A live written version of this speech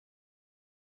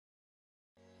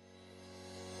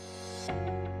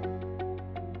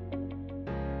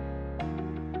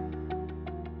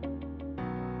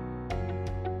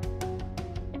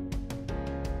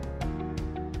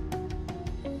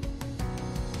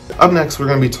Up next, we're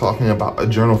gonna be talking about A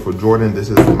Journal for Jordan. This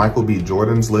is Michael B.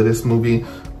 Jordan's latest movie.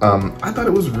 I thought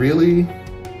it was really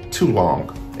too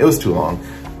long. It was too long.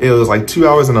 It was like 2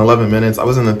 hours and 11 minutes. I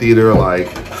was in the theater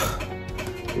like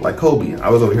Kobe. I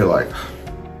was over here like,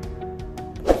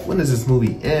 when does this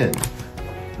movie end?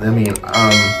 I mean,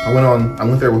 I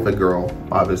went there with a girl,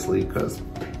 obviously, because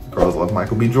girls love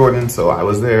Michael B. Jordan, so I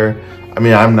was there. I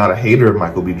mean, I'm not a hater of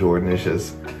Michael B. Jordan. It's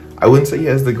just, I wouldn't say he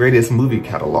has the greatest movie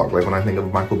catalog. Like when I think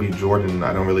of Michael B. Jordan,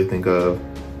 I don't really think of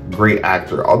great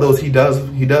actor. Although he does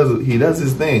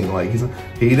his thing. Like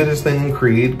he did his thing in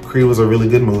Creed. Creed was a really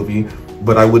good movie,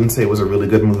 but I wouldn't say it was a really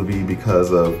good movie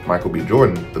because of Michael B.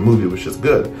 Jordan. The movie was just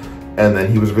good. And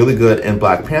then he was really good in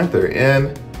Black Panther,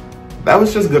 and that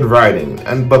was just good writing.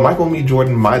 But Michael B.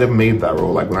 Jordan might have made that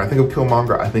role. Like when I think of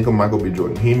Killmonger, I think of Michael B.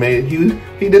 Jordan. He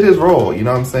did his role, you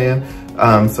know what I'm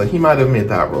saying? So he might have made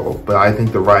that role, but I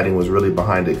think the writing was really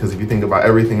behind it, because if you think about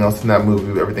everything else in that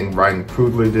movie, everything Ryan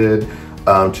Coogler did,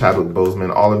 Chadwick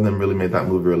Boseman, all of them really made that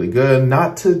movie really good.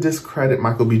 Not to discredit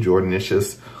Michael B. Jordan, it's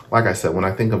just, like I said, when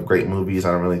I think of great movies,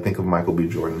 I don't really think of Michael B.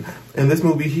 Jordan. In this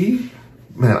movie,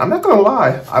 man, I'm not gonna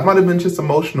lie, I might have been just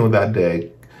emotional that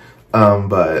day.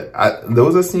 But there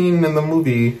was a scene in the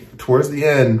movie towards the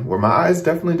end where my eyes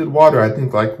definitely did water. I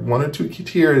think like 1 or 2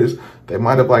 tears, they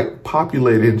might have like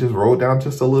populated and just rolled down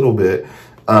just a little bit.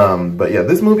 But yeah,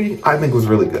 this movie I think was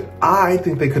really good. I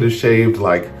think they could have shaved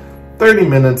like 30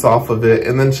 minutes off of it.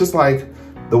 And then it's just like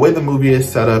the way the movie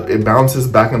is set up, it bounces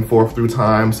back and forth through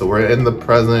time. So we're in the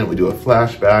present, we do a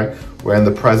flashback. We're in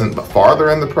the present, but farther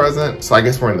in the present. So I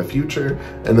guess we're in the future.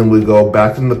 And then we go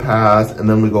back in the past, and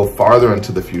then we go farther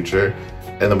into the future.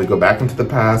 And then we go back into the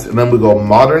past, and then we go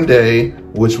modern day,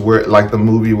 which we're like the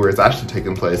movie where it's actually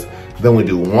taking place. Then we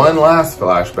do one last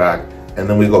flashback, and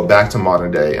then we go back to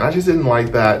modern day. And I just didn't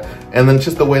like that. And then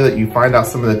just the way that you find out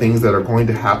some of the things that are going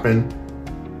to happen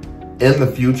in the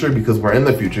future, because we're in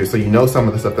the future, so you know some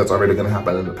of the stuff that's already going to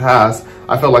happen in the past.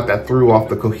 I felt like that threw off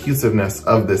the cohesiveness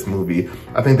of this movie.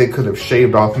 I think they could have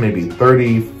shaved off maybe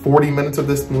 30, 40 minutes of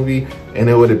this movie, and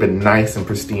it would have been nice and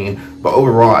pristine. But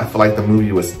overall, I feel like the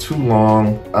movie was too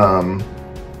long.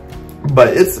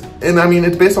 But it's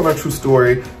based on a true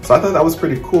story, so I thought that was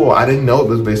pretty cool. I didn't know it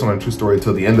was based on a true story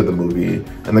until the end of the movie.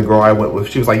 And the girl I went with,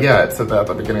 she was like, yeah, it said that at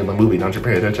the beginning of the movie, don't you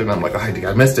pay attention? And I'm like, oh,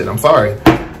 I missed it, I'm sorry.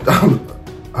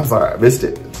 I'm sorry, I missed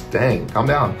it. Dang, calm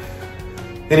down.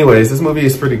 Anyways, this movie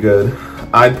is pretty good.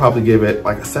 I'd probably give it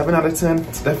like a 7 out of 10.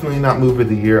 It's definitely not movie of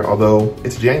the year, although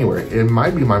it's January. It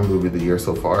might be my movie of the year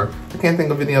so far. I can't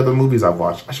think of any other movies I've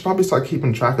watched. I should probably start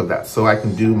keeping track of that so I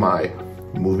can do my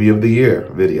movie of the year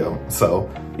video. So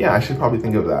yeah, I should probably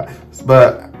think of that.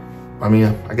 But I mean,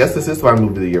 I guess this is my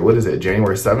movie of the year. What is it,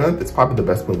 January 7th? It's probably the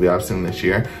best movie I've seen this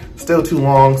year. Still too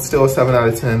long, still a 7 out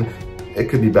of 10. It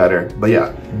could be better, but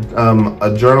yeah,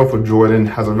 A Journal for Jordan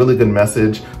has a really good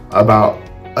message about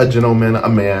a gentleman, a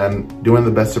man doing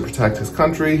the best to protect his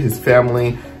country, his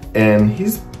family, and he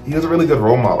is a really good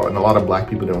role model, and a lot of Black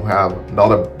people don't have,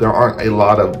 there aren't a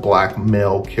lot of Black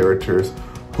male characters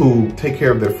who take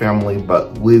care of their family,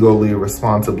 but legally,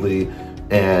 responsibly,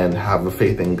 and have a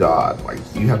faith in God. Like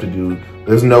you have to do,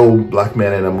 there's no Black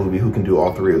man in a movie who can do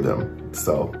all 3 of them.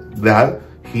 So that,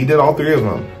 he did all 3 of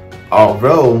them.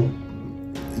 Although,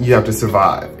 you have to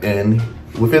survive, and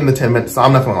within the 10 minutes, so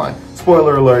I'm not gonna lie,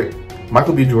 spoiler alert,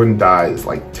 Michael B. Jordan dies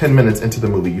like 10 minutes into the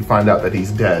movie. You find out that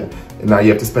he's dead, and now you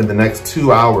have to spend the next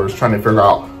 2 hours trying to figure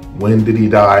out when did he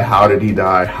die, how did he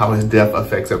die, how his death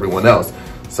affects everyone else.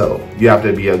 So you have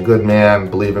to be a good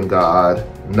man, believe in God,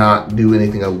 not do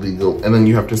anything illegal, and then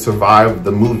you have to survive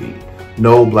the movie.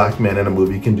 No Black man in a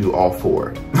movie can do all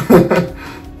 4.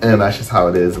 And that's just how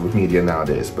it is with media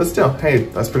nowadays. But still, hey,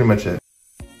 that's pretty much it.